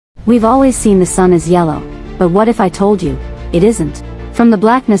We've always seen the sun as yellow, but what if I told you, it isn't? From the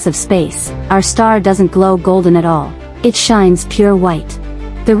blackness of space, our star doesn't glow golden at all. It shines pure white.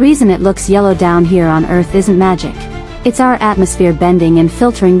 The reason it looks yellow down here on Earth isn't magic. It's our atmosphere bending and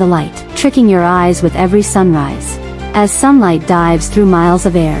filtering the light, tricking your eyes with every sunrise. As sunlight dives through miles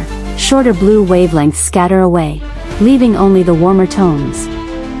of air, shorter blue wavelengths scatter away, leaving only the warmer tones.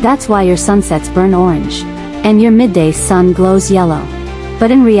 That's why your sunsets burn orange, and your midday sun glows yellow. But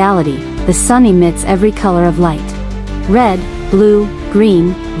in reality, the sun emits every color of light. Red, blue,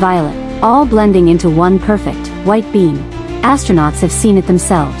 green, violet, all blending into one perfect, white beam. Astronauts have seen it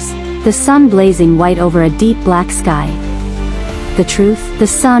themselves. The sun blazing white over a deep black sky. The truth, the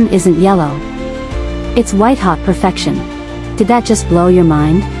sun isn't yellow. It's white-hot perfection. Did that just blow your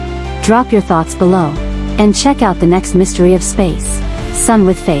mind? Drop your thoughts below. And check out the next mystery of space. Sun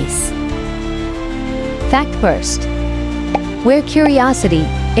with face. Fact first. Where curiosity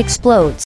explodes.